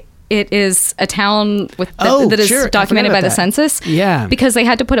why it is a town with that is documented by the census. Yeah. Because they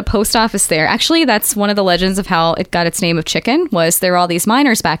had to put a post office there. Actually, that's one of the legends of how it got its name of chicken, was there were all these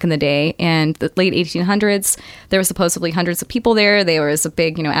miners back in the day, and the late 1800s, there were supposedly hundreds of people there. There was a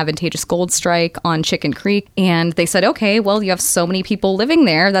big, you know, advantageous gold strike on Chicken Creek. And they said, okay, well, you have so many people living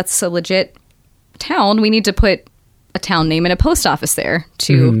there. That's a legit town. We need to put a town name and a post office there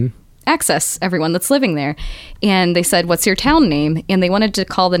to access everyone that's living there. And they said, what's your town name? And they wanted to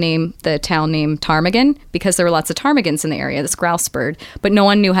call the town name Ptarmigan because there were lots of ptarmigans in the area, this grouse bird, but no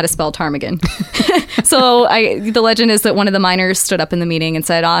one knew how to spell ptarmigan. So the legend is that one of the miners stood up in the meeting and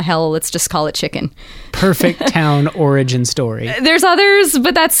said, hell, let's just call it chicken. Perfect town origin story. There's others,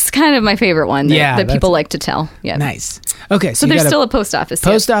 but that's kind of my favorite one that people like to tell. Yeah. Nice. Okay. So there's still a post office.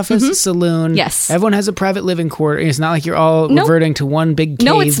 Post office, saloon. Yes. Everyone has a private living quarter. It's not like you're all reverting to one big cave.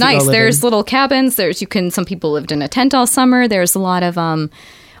 No, it's nice. There's little cabins. Some people lived in a tent all summer. There's a lot of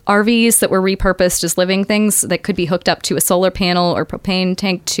RVs that were repurposed as living things that could be hooked up to a solar panel or propane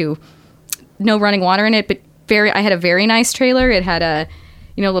tank to no running water in it. But I had a very nice trailer. It had a,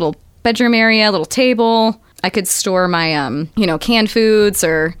 little bedroom area, a little table. I could store my, canned foods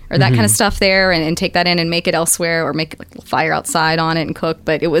or that kind of stuff there and take that in and make it elsewhere or make like a fire outside on it and cook.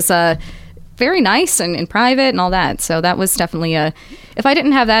 But it was very nice and private and all that. So that was definitely if I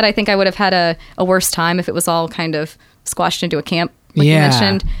didn't have that, I think I would have had a worse time if it was all kind of squashed into a camp, like you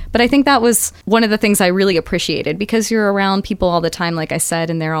mentioned. But I think that was one of the things I really appreciated because you're around people all the time, like I said,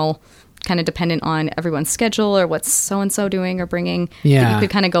 and they're all kind of dependent on everyone's schedule or what's so-and-so doing or bringing. Yeah. You could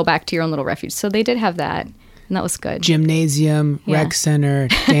kind of go back to your own little refuge. So they did have that. And that was good. Gymnasium, rec center,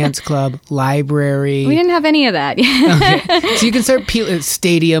 dance club, library. We didn't have any of that. Okay. So you can start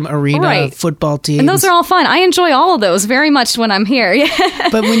stadium, arena, football teams. And those are all fun. I enjoy all of those very much when I'm here.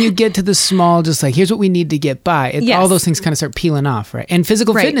 But when you get to the small, just like, here's what we need to get by, all those things kind of start peeling off, right? And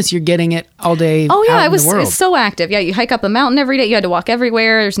physical fitness, you're getting it all day out in the world. It was so active. Yeah, you hike up a mountain every day. You had to walk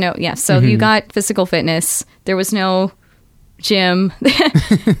everywhere. So you got physical fitness. There was no gym.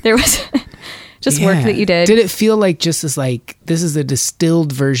 There was... just work that you did. Did it feel like just as like, this is a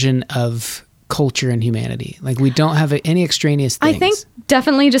distilled version of culture and humanity? Like we don't have any extraneous things. I think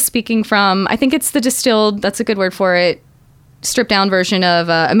definitely just speaking from, I think it's the distilled, that's a good word for it, stripped down version of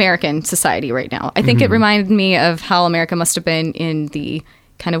American society right now. I think it reminded me of how America must have been in the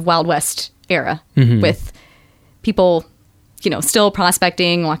kind of Wild West era with people, still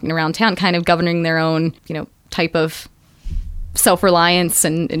prospecting, walking around town, kind of governing their own, type of self-reliance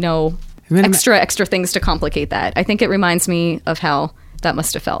and extra things to complicate that. I think it reminds me of how that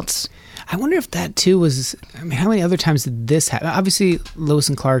must have felt. I wonder if that too was, how many other times did this happen? Obviously, Lewis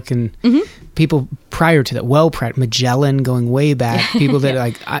and Clark and people prior to that, Magellan going way back, people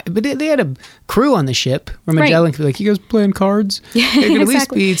that but they had a crew on the ship where Magellan could be like, you guys playing cards? There could at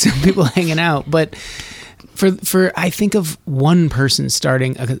least be some people hanging out. But for I think of one person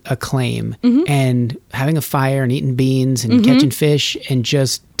starting a claim and having a fire and eating beans and catching fish and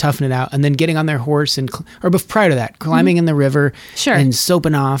just toughing it out and then getting on their horse or prior to that, climbing in the river and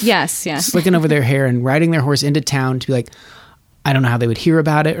soaping off, slicking over their hair and riding their horse into town to be like, I don't know how they would hear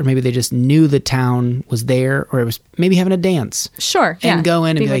about it, or maybe they just knew the town was there, or it was maybe having a dance. Sure, and go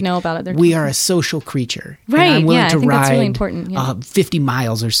in and people be like, know about it. We are a social creature. Right, and I'm willing to I think ride that's really important. 50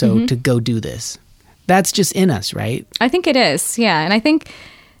 miles or so to go do this. That's just in us, right? I think it is, and I think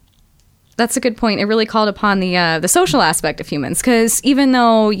that's a good point. It really called upon the social aspect of humans, because even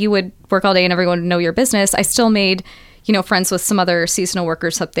though you would work all day and everyone would know your business, I still made friends with some other seasonal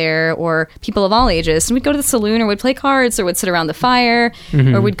workers up there or people of all ages. And we'd go to the saloon or we'd play cards or we'd sit around the fire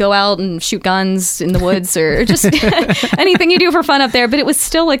or we'd go out and shoot guns in the woods or just anything you do for fun up there. But it was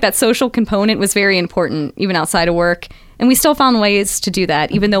still like that social component was very important, even outside of work. And we still found ways to do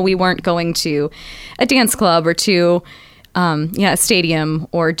that, even though we weren't going to a dance club or to a stadium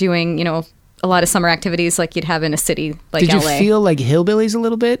or doing, a lot of summer activities like you'd have in a city like Did LA. you feel like hillbillies a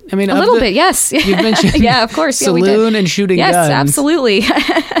little bit? I mean, a little bit, yes. You mentioned yeah, of course. saloon and shooting guns. Yes, absolutely.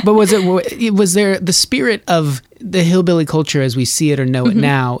 But was there the spirit of the hillbilly culture as we see it or know it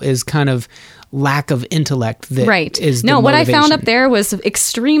now is kind of lack of intellect that is the what I motivation? found up there was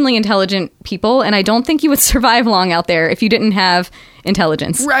extremely intelligent people, and I don't think you would survive long out there if you didn't have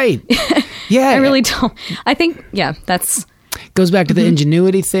intelligence. Right. Yeah. I really don't. I think, that's... Goes back to the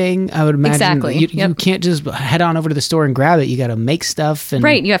ingenuity thing. I would imagine Exactly. you can't just head on over to the store and grab it. You got to make stuff. And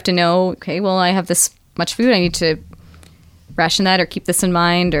Right. You have to know, okay, well, I have this much food. I need to ration that or keep this in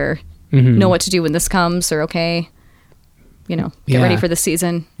mind or know what to do when this comes or, okay, get ready for the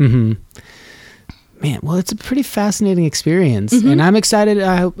season. Mm-hmm. Man, well, it's a pretty fascinating experience, and I'm excited.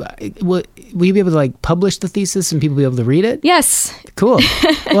 I hope will you be able to like publish the thesis and people be able to read it? Yes. Cool.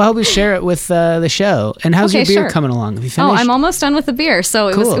 Well, I hope we share it with the show. And how's your beer sure. coming along? Have you Oh, finished? I'm almost done with the beer, so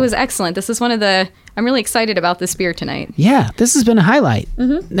it Cool. was excellent. This is one of the. I'm really excited about this beer tonight. Yeah, this has been a highlight.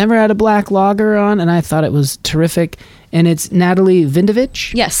 Never had a black lager on, and I thought it was terrific. And it's Natalie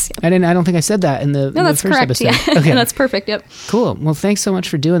Vindivich. Yes. I don't think I said that in the That's first correct. episode. Yeah. Okay. That's perfect. Yep. Cool. Well, thanks so much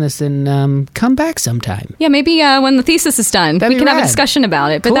for doing this, and come back sometime. Yeah, maybe when the thesis is done, That'd we be can have a rad. discussion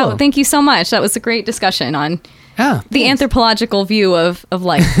about it. But Cool. thank you so much. That was a great discussion on Oh, the thanks. anthropological view of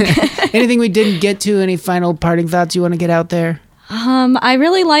life. Anything we didn't get to? Any final parting thoughts you want to get out there? I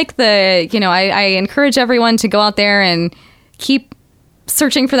really like I encourage everyone to go out there and keep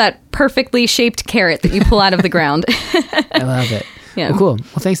searching for that perfectly shaped carrot that you pull out of the ground. I love it. Yeah. Well, cool.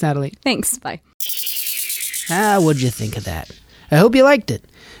 Well, thanks, Natalie. Thanks. Bye. What'd you think of that? I hope you liked it.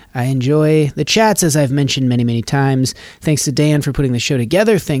 I enjoy the chats, as I've mentioned many, many times. Thanks to Dan for putting the show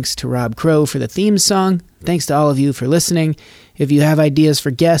together. Thanks to Rob Crow for the theme song. Thanks to all of you for listening. If you have ideas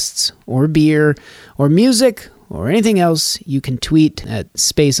for guests or beer or music or anything else, you can tweet at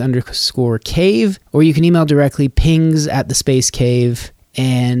space_cave, or you can email directly pings@thespacecave.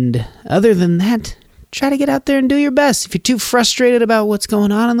 And other than that, try to get out there and do your best. If you're too frustrated about what's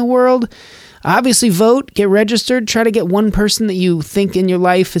going on in the world, obviously vote, get registered, try to get one person that you think in your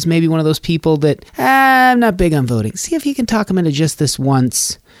life is maybe one of those people that, I'm not big on voting. See if you can talk them into just this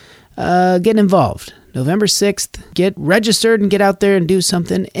once. Get involved. November 6th, get registered and get out there and do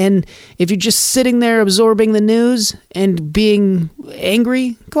something. And if you're just sitting there absorbing the news and being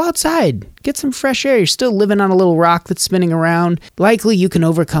angry, go outside. Get some fresh air. You're still living on a little rock that's spinning around. Likely you can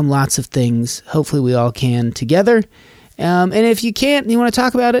overcome lots of things. Hopefully we all can together. And if you can't and you want to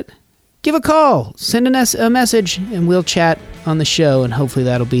talk about it, give a call. Send a message and we'll chat on the show, and hopefully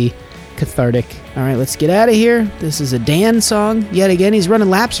that'll be cathartic. All right, let's get out of here. This is a Dan song. Yet again, he's running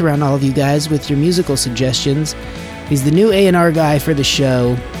laps around all of you guys with your musical suggestions. He's the new A&R guy for the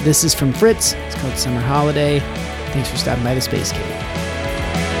show. This is from Fritz. It's called Summer Holiday. Thanks for stopping by the Space Cave.